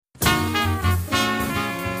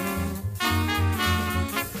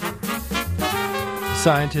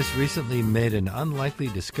Scientists recently made an unlikely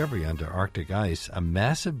discovery under Arctic ice, a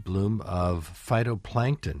massive bloom of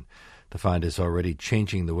phytoplankton. The find is already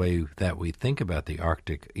changing the way that we think about the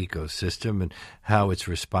Arctic ecosystem and how it's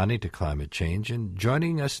responding to climate change. And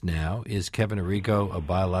joining us now is Kevin Arrigo, a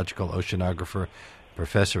biological oceanographer,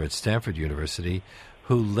 professor at Stanford University,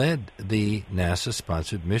 who led the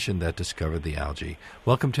NASA-sponsored mission that discovered the algae.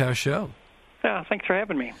 Welcome to our show. Yeah, thanks for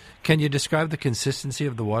having me. Can you describe the consistency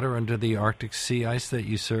of the water under the Arctic sea ice that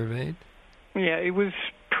you surveyed? Yeah, it was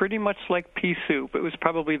pretty much like pea soup. It was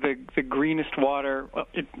probably the greenest water. Well,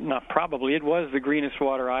 it was the greenest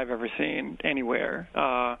water I've ever seen anywhere.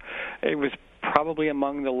 It was probably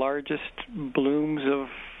among the largest blooms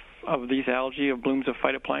of these algae, of blooms of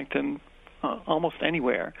phytoplankton, almost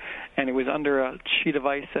anywhere. And it was under a sheet of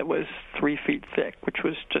ice that was 3 feet thick, which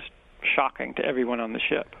was just shocking to everyone on the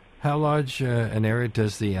ship. How large an area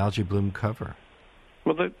does the algae bloom cover?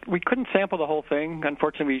 Well, we couldn't sample the whole thing.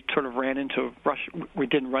 Unfortunately, we sort of ran into we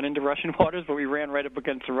didn't run into Russian waters, but we ran right up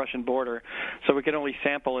against the Russian border, so we could only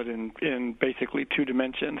sample it in basically 2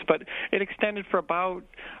 dimensions. But it extended for about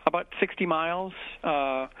 60 miles,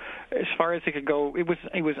 as far as it could go. It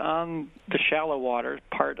was on the shallow water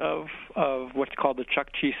part of what's called the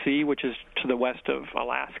Chukchi Sea, which is to the west of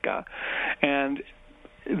Alaska, and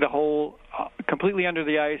the whole completely under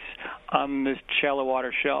the ice on this shallow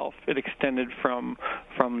water shelf. It extended from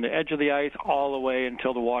the edge of the ice all the way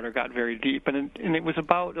until the water got very deep, and it was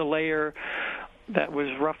about a layer that was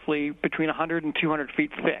roughly between 100 and 200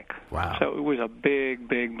 feet thick. Wow! So it was a big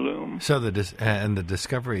bloom. So the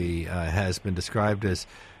discovery has been described as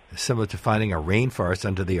similar to finding a rainforest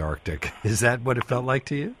under the Arctic. Is that what it felt like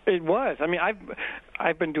to you? It was. I mean,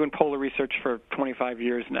 I've been doing polar research for 25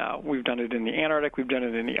 years now. We've done it in the Antarctic. We've done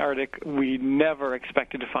it in the Arctic. We never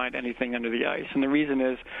expected to find anything under the ice. And the reason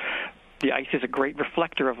is the ice is a great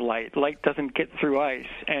reflector of light. Light doesn't get through ice,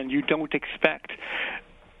 and you don't expect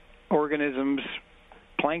organisms,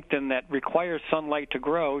 plankton that requires sunlight to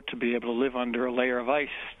grow, to be able to live under a layer of ice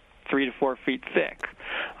 3 to 4 feet thick.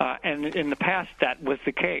 And in the past, that was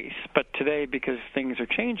the case. But today, because things are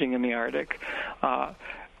changing in the Arctic,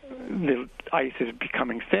 the ice is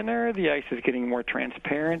becoming thinner, the ice is getting more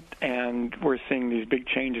transparent, and we're seeing these big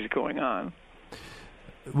changes going on.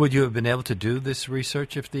 Would you have been able to do this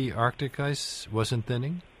research if the Arctic ice wasn't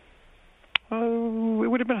thinning? It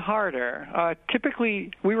would have been harder.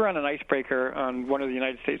 Typically, we were on an icebreaker on one of the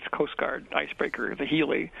United States Coast Guard icebreaker, the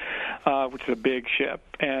Healy, which is a big ship,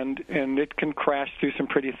 and it can crash through some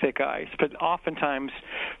pretty thick ice. But oftentimes,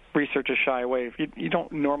 researchers shy away. You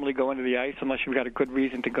don't normally go into the ice unless you've got a good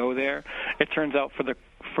reason to go there. It turns out for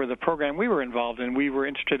the program we were involved in, we were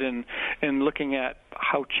interested in looking at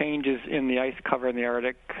how changes in the ice cover in the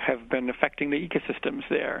Arctic have been affecting the ecosystems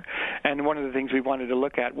there. And one of the things we wanted to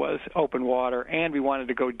look at was open water, and we wanted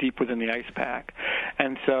to go deep within the ice pack.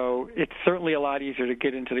 And so it's certainly a lot easier to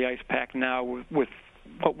get into the ice pack now with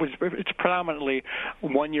it's predominantly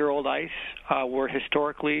 1-year-old ice, where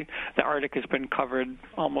historically the Arctic has been covered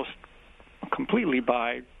almost completely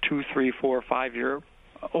by 2, 3, 4,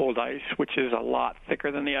 5-year-old ice, which is a lot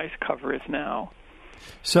thicker than the ice cover is now.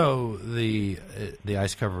 So the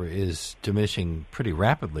ice cover is diminishing pretty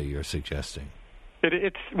rapidly, you're suggesting?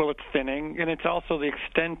 It's thinning, and it's also the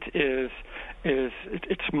extent is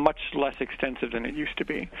it's much less extensive than it used to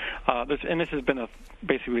be. This has been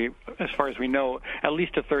basically, as far as we know, at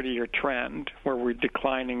least a 30-year trend where we're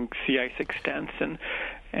declining sea ice extents and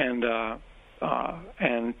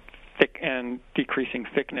thick and decreasing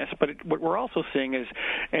thickness. But what we're also seeing is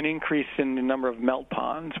an increase in the number of melt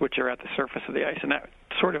ponds, which are at the surface of the ice, and that's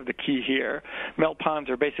sort of the key here. Melt ponds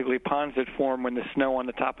are basically ponds that form when the snow on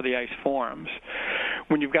the top of the ice forms.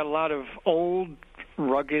 When you've got a lot of old,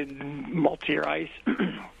 rugged, multi-year ice,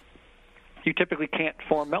 you typically can't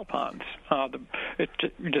form melt ponds. It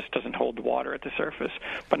just doesn't hold the water at the surface.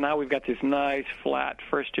 But now we've got this nice, flat,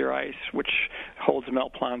 first-year ice, which holds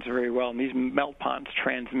melt ponds very well, and these melt ponds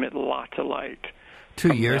transmit lots of light.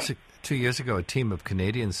 2 years ago, a team of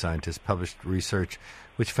Canadian scientists published research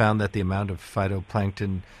which found that the amount of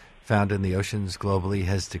phytoplankton found in the oceans globally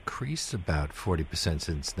has decreased about 40%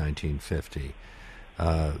 since 1950.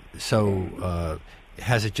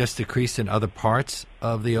 Has it just decreased in other parts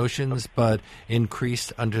of the oceans, but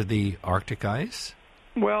increased under the Arctic ice?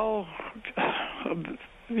 Well,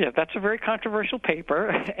 yeah, that's a very controversial paper,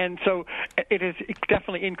 and so it has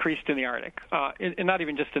definitely increased in the Arctic, and not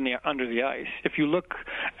even just under the ice. If you look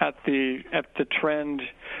at the trend,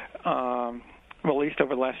 well, at least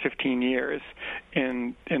over the last 15 years,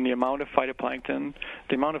 in the amount of phytoplankton,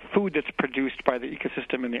 the amount of food that's produced by the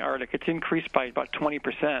ecosystem in the Arctic, it's increased by about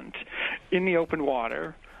 20% in the open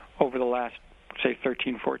water over the last say,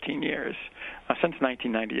 13, 14 years, since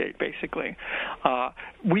 1998, basically.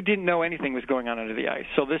 We didn't know anything was going on under the ice.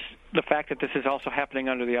 So the fact that this is also happening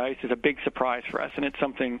under the ice is a big surprise for us, and it's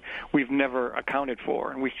something we've never accounted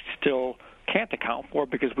for, and we still can't account for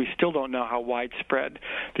because we still don't know how widespread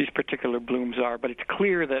these particular blooms are. But it's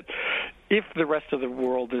clear that if the rest of the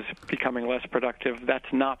world is becoming less productive,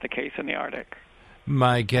 that's not the case in the Arctic.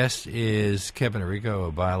 My guest is Kevin Arrigo,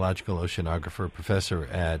 a biological oceanographer, professor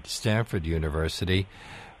at Stanford University.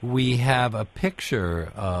 We have a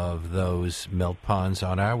picture of those melt ponds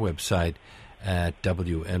on our website at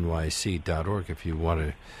wnyc.org if you want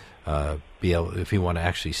to if you want to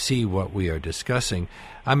actually see what we are discussing.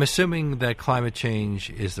 I'm assuming that climate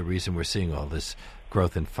change is the reason we're seeing all this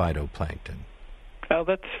growth in phytoplankton. Well,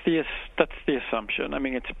 that's the assumption. I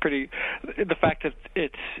mean, the fact that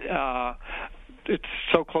it's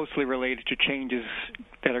so closely related to changes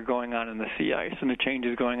that are going on in the sea ice, and the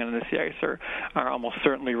changes going on in the sea ice are almost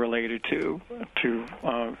certainly related to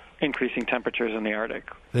increasing temperatures in the Arctic,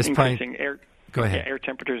 increasing air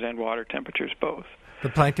temperatures and water temperatures both. The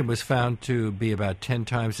plankton was found to be about 10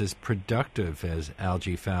 times as productive as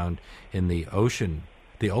algae found in the ocean,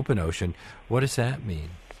 the open ocean. What does that mean?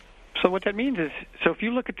 So what that means is, if you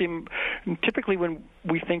look at typically when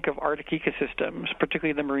we think of Arctic ecosystems,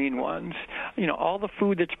 particularly the marine ones, all the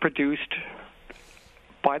food that's produced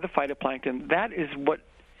by the phytoplankton, that is what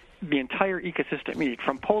the entire ecosystem eats,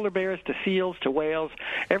 from polar bears to seals to whales.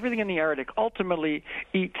 Everything in the Arctic ultimately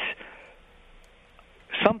eats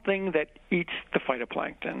something that eats the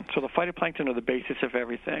phytoplankton. So the phytoplankton are the basis of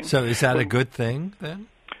everything. So is that a good thing then?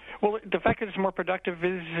 Well, the fact that it's more productive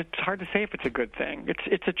it's hard to say if it's a good thing.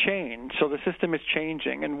 It's a change. So the system is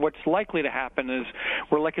changing, and what's likely to happen is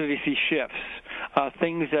we're likely to see shifts.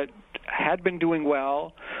 Things that had been doing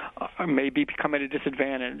well may become at a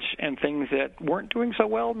disadvantage, and things that weren't doing so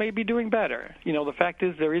well may be doing better. The fact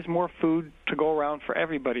is there is more food to go around for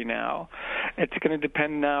everybody now. It's going to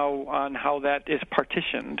depend now on how that is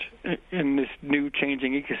partitioned in this new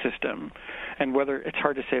changing ecosystem, and whether it's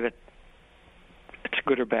hard to say that it's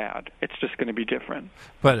good or bad. It's just going to be different.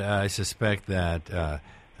 But I suspect that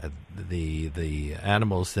the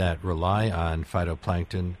animals that rely on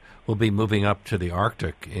phytoplankton will be moving up to the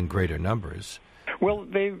Arctic in greater numbers. Well,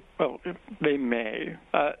 they may.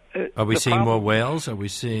 Are we seeing more whales? Are we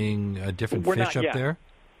seeing different fish up there?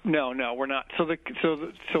 No, we're not. So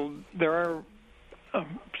there are.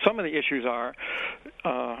 Some of the issues are,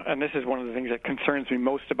 and this is one of the things that concerns me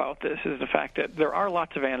most about this, is the fact that there are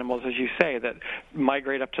lots of animals, as you say, that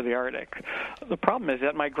migrate up to the Arctic. The problem is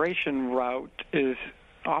that migration route is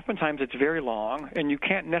oftentimes it's very long, and you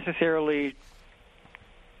can't necessarily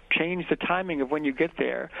change the timing of when you get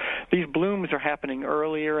there. These blooms are happening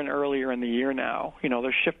earlier and earlier in the year now.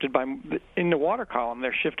 They're shifted in the water column,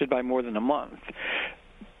 they're shifted by more than a month.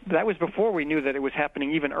 That was before we knew that it was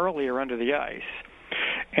happening even earlier under the ice.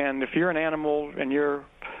 And if you're an animal and you're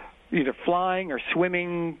either flying or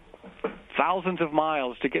swimming thousands of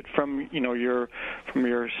miles to get from your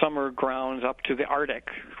summer grounds up to the Arctic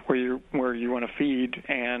where you want to feed,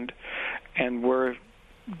 and where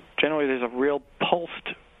generally there's a real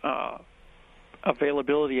pulsed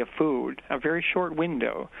availability of food, a very short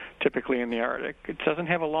window typically in the Arctic. It doesn't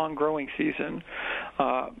have a long growing season.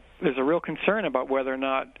 There's a real concern about whether or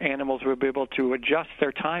not animals will be able to adjust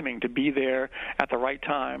their timing to be there at the right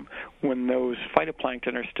time when those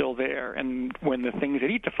phytoplankton are still there and when the things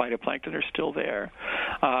that eat the phytoplankton are still there.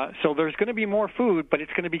 So there's going to be more food, but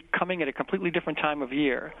it's going to be coming at a completely different time of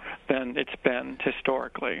year than it's been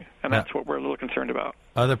historically, and that's what we're a little concerned about.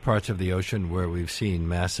 Other parts of the ocean where we've seen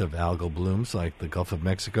massive algal blooms, like the Gulf of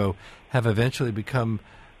Mexico, have eventually become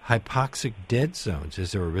hypoxic dead zones.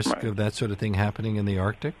 Is there a risk of that sort of thing happening in the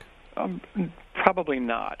Arctic? Probably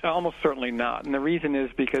not. Almost certainly not. And the reason is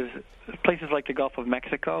because places like the Gulf of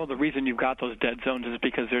Mexico, the reason you've got those dead zones is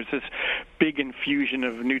because there's this big infusion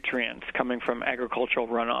of nutrients coming from agricultural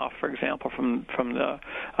runoff, for example, from the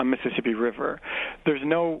Mississippi River. There's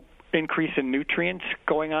no increase in nutrients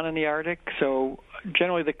going on in the Arctic, so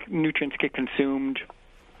generally the nutrients get consumed,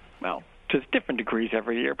 to different degrees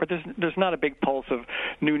every year, but there's not a big pulse of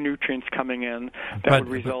new nutrients coming in that would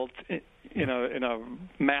result in a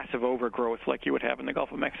massive overgrowth like you would have in the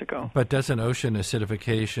Gulf of Mexico. But doesn't ocean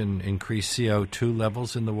acidification increase CO2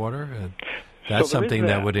 levels in the water? That's something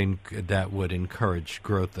that would encourage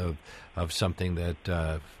growth of something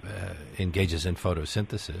that engages in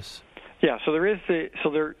photosynthesis. Yeah, so there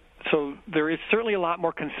is certainly a lot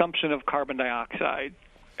more consumption of carbon dioxide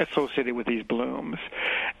associated with these blooms,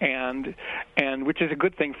 and which is a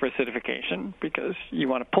good thing for acidification, because you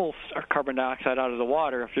want to pull carbon dioxide out of the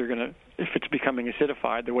water if it's becoming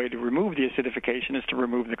acidified. The way to remove the acidification is to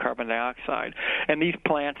remove the carbon dioxide. And these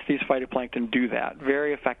plants, these phytoplankton, do that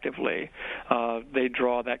very effectively. They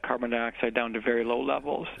draw that carbon dioxide down to very low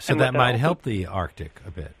levels. So that might help the Arctic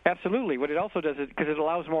a bit. Absolutely. What it also does is, because it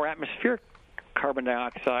allows more atmospheric carbon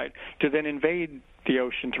dioxide to then invade the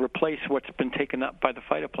ocean to replace what's been taken up by the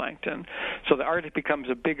phytoplankton. So the Arctic becomes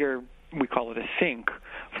a bigger, we call it a sink,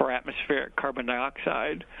 for atmospheric carbon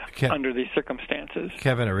dioxide under these circumstances.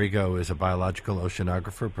 Kevin Arrigo is a biological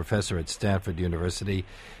oceanographer, professor at Stanford University.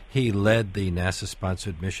 He led the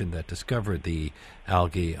NASA-sponsored mission that discovered the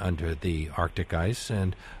algae under the Arctic ice,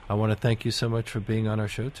 and I want to thank you so much for being on our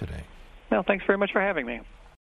show today. Well, thanks very much for having me.